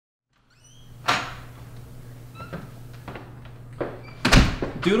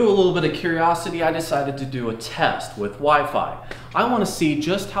Due to a little bit of curiosity, I decided to do a test with Wi-Fi. I want to see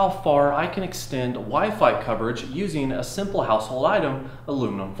just how far I can extend Wi-Fi coverage using a simple household item,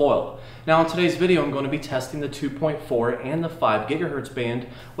 aluminum foil. Now in today's video, I'm going to be testing the 2.4 and the 5 gigahertz band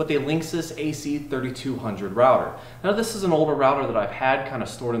with a Linksys AC3200 router. Now this is an older router that I've had kind of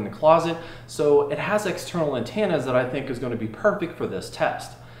stored in the closet, so it has external antennas that I think is going to be perfect for this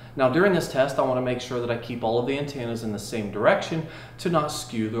test. Now during this test, I want to make sure that I keep all of the antennas in the same direction to not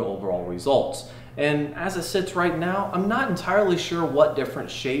skew the overall results. And as it sits right now, I'm not entirely sure what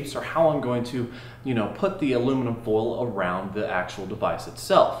different shapes or how I'm going to, put the aluminum foil around the actual device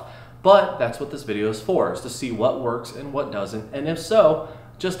itself. But that's what this video is for, is to see what works and what doesn't, and if so,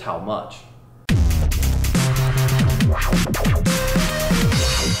 just how much.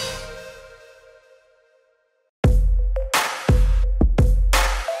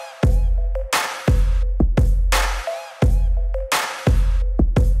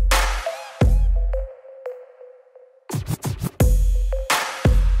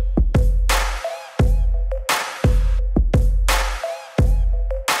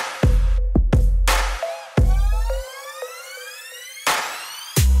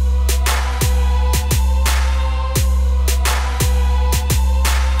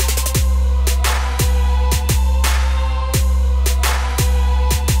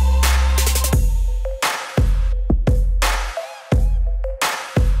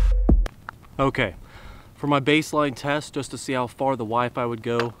 Okay, for my baseline test, just to see how far the Wi-Fi would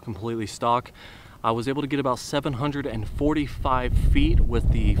go completely stock, I was able to get about 745 feet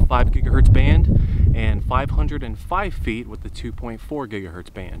with the 5 gigahertz band and 505 feet with the 2.4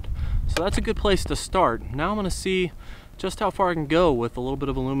 gigahertz band. So that's a good place to start. Now I'm going to see just how far I can go with a little bit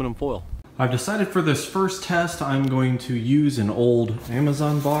of aluminum foil. I've decided for this first test I'm going to use an old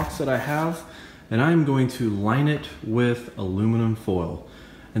Amazon box that I have, and I'm going to line it with aluminum foil.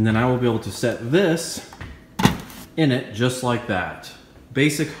 And then I will be able to set this in it just like that.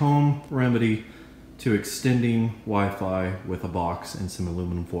 Basic home remedy to extending Wi-Fi with a box and some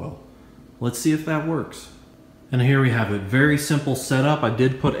aluminum foil. Let's see if that works. And here we have it. Very simple setup. I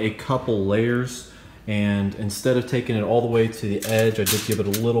did put a couple layers, and instead of taking it all the way to the edge, I did give it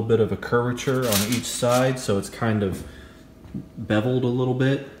a little bit of a curvature on each side, so it's kind of beveled a little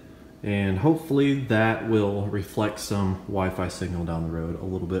bit. And hopefully that will reflect some Wi-Fi signal down the road a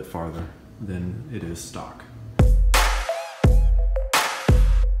little bit farther than it is stock.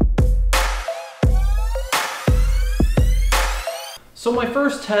 So my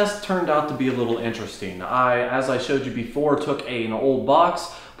first test turned out to be a little interesting. As I showed you before, took an old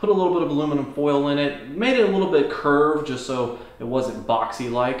box, put a little bit of aluminum foil in it, made it a little bit curved just so it wasn't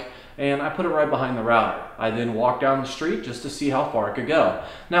boxy-like, and I put it right behind the router. I then walked down the street just to see how far it could go.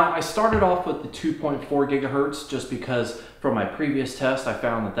 Now I started off with the 2.4 gigahertz just because from my previous test I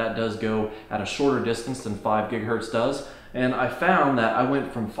found that that does go at a shorter distance than 5 gigahertz does, and I found that I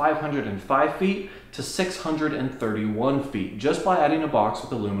went from 505 feet to 631 feet just by adding a box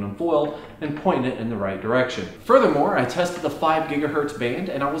with aluminum foil and pointing it in the right direction. Furthermore, I tested the 5 gigahertz band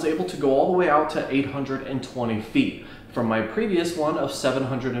and I was able to go all the way out to 820 feet. From my previous one of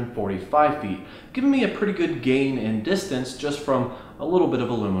 745 feet, giving me a pretty good gain in distance just from a little bit of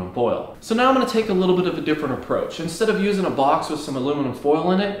aluminum foil. So now I'm going to take a little bit of a different approach. Instead of using a box with some aluminum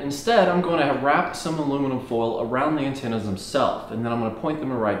foil in it, instead I'm going to wrap some aluminum foil around the antennas themselves, and then I'm going to point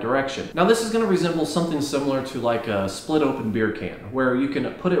them in the right direction. Now this is going to resemble something similar to like a split open beer can, where you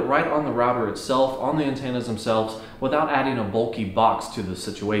can put it right on the router itself, on the antennas themselves, without adding a bulky box to the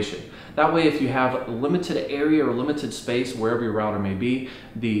situation. That way, if you have limited area or limited space wherever your router may be,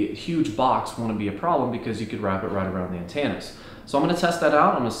 the huge box won't be a problem because you could wrap it right around the antennas. So I'm going to test that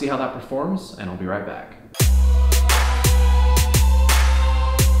out, I'm going to see how that performs, and I'll be right back.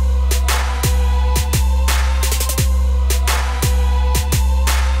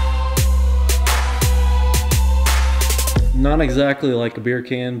 Not exactly like a beer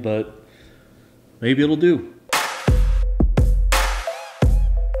can, but maybe it'll do.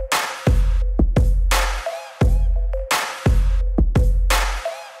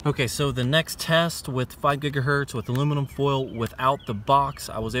 Okay, so the next test with 5 gigahertz with aluminum foil without the box,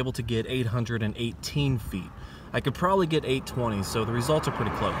 I was able to get 818 feet. I could probably get 820, so the results are pretty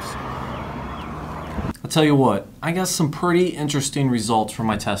close. I'll tell you what, I got some pretty interesting results from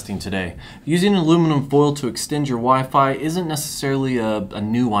my testing today. Using aluminum foil to extend your Wi-Fi isn't necessarily a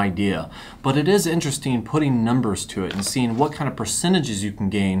new idea, but it is interesting putting numbers to it and seeing what kind of percentages you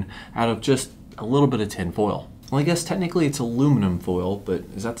can gain out of just a little bit of tin foil. Well, I guess technically it's aluminum foil, but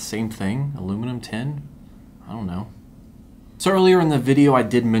is that the same thing? Aluminum tin? I don't know. So earlier in the video I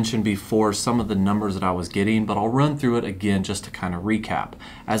did mention before some of the numbers that I was getting, but I'll run through it again just to kind of recap.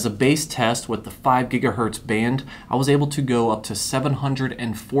 As a base test with the 5 gigahertz band, I was able to go up to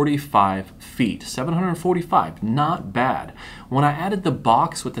 745 feet. 745, not bad. When I added the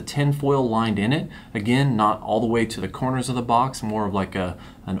box with the tinfoil lined in it, again, not all the way to the corners of the box, more of like an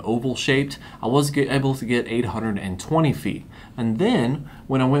oval shaped, I was able to get 820 feet. And then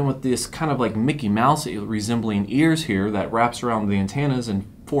when I went with this kind of like Mickey Mouse resembling ears here that wraps around the antennas and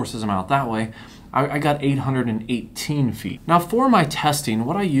forces them out that way, I got 818 feet. Now for my testing,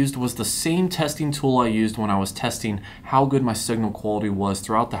 what I used was the same testing tool I used when I was testing how good my signal quality was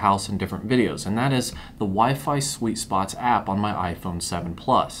throughout the house in different videos, and that is the Wi-Fi Sweet Spots app on my iPhone 7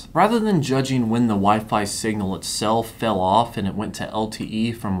 Plus. Rather than judging when the Wi-Fi signal itself fell off and it went to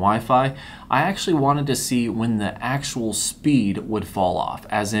LTE from Wi-Fi, I actually wanted to see when the actual speed would fall off,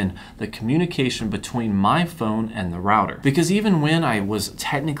 as in the communication between my phone and the router. Because even when I was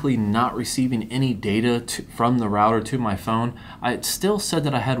technically not receiving any data from the router to my phone, it still said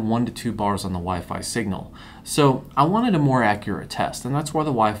that I had 1 to 2 bars on the Wi-Fi signal. So I wanted a more accurate test, and that's where the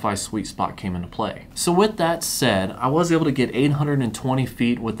Wi-Fi Sweet Spot came into play. So with that said, I was able to get 820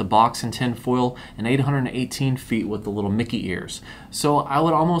 feet with the box and tinfoil and 818 feet with the little Mickey ears. So I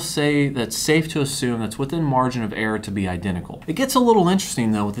would almost say that's safe to assume that's within margin of error to be identical. It gets a little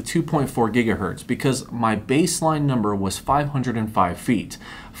interesting though with the 2.4 gigahertz because my baseline number was 505 feet.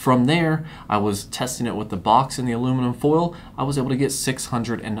 From there, I was testing it with the box and the aluminum foil. I was able to get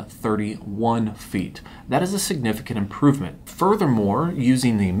 631 feet. That is a significant improvement. Furthermore,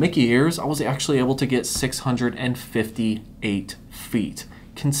 using the Mickey ears, I was actually able to get 658 feet.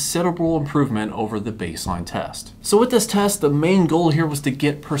 Considerable improvement over the baseline test. So with this test, the main goal here was to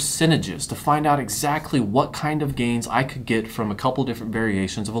get percentages, to find out exactly what kind of gains I could get from a couple different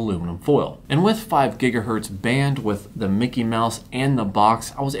variations of aluminum foil. And with 5 gigahertz band with the Mickey Mouse and the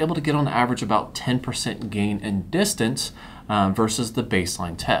box, I was able to get on average about 10% gain in distance versus the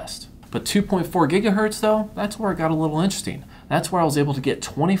baseline test. But 2.4 gigahertz though, that's where it got a little interesting. That's where I was able to get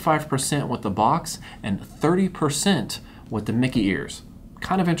 25% with the box and 30% with the Mickey ears.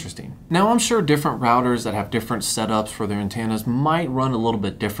 Kind of interesting. Now I'm sure different routers that have different setups for their antennas might run a little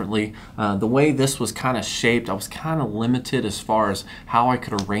bit differently. The way this was kind of shaped, I was kind of limited as far as how I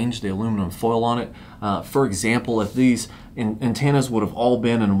could arrange the aluminum foil on it. For example, if these antennas would have all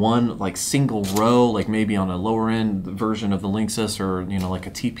been in one like single row, like maybe on a lower end version of the Linksys or like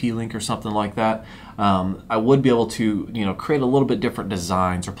a TP-Link or something like that, I would be able to create a little bit different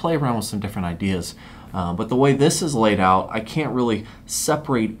designs or play around with some different ideas. But the way this is laid out, I can't really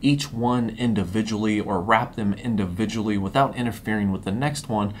separate each one individually or wrap them individually without interfering with the next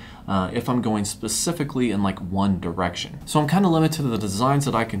one if I'm going specifically in like one direction. So I'm kind of limited to the designs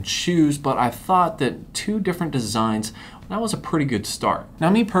that I can choose, but I thought that 2 different designs, that was a pretty good start. Now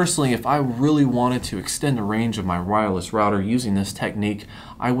me personally, if I really wanted to extend the range of my wireless router using this technique,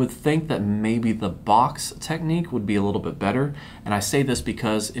 I would think that maybe the box technique would be a little bit better. And I say this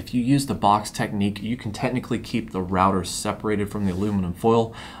because if you use the box technique, you can technically keep the router separated from the aluminum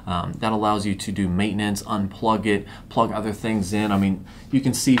foil. That allows you to do maintenance, unplug it, plug other things in. I mean, you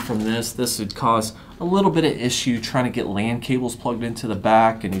can see from this would cause a little bit of issue trying to get LAN cables plugged into the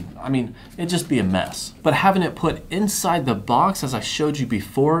back, and I mean, it'd just be a mess. But having it put inside the box, as I showed you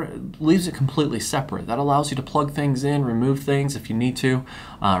before, leaves it completely separate. That allows you to plug things in, remove things if you need to,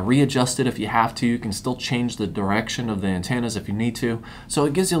 readjust it if you have to. You can still change the direction of the antennas if you need to. So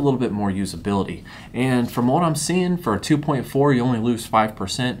it gives you a little bit more usability. And from what I'm seeing, for a 2.4, you only lose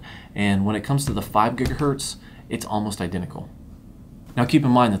 5%. And when it comes to the 5 gigahertz, it's almost identical. Now keep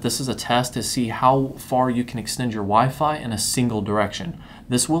in mind that this is a test to see how far you can extend your Wi-Fi in a single direction.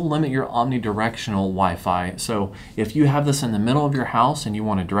 This will limit your omnidirectional Wi-Fi, so if you have this in the middle of your house and you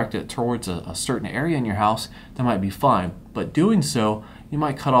want to direct it towards a certain area in your house, that might be fine. But doing so, you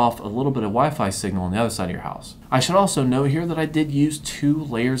might cut off a little bit of Wi-Fi signal on the other side of your house. I should also note here that I did use 2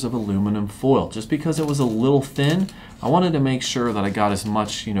 layers of aluminum foil. Just because it was a little thin, I wanted to make sure that I got as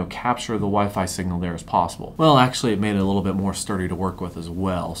much, capture of the Wi-Fi signal there as possible. Well, actually it made it a little bit more sturdy to work with as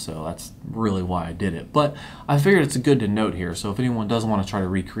well, so that's really why I did it. But I figured it's good to note here, so if anyone does want to try to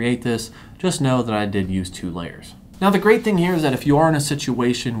recreate this, just know that I did use 2 layers. Now the great thing here is that if you are in a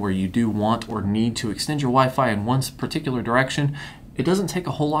situation where you do want or need to extend your Wi-Fi in one particular direction, it doesn't take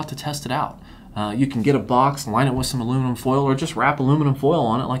a whole lot to test it out. You can get a box, line it with some aluminum foil, or just wrap aluminum foil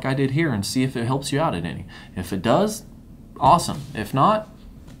on it like I did here and see if it helps you out at any. If it does, awesome. If not,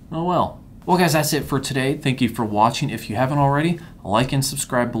 oh well. Well guys, that's it for today. Thank you for watching. If you haven't already, like and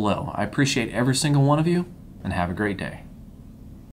subscribe below. I appreciate every single one of you, and have a great day.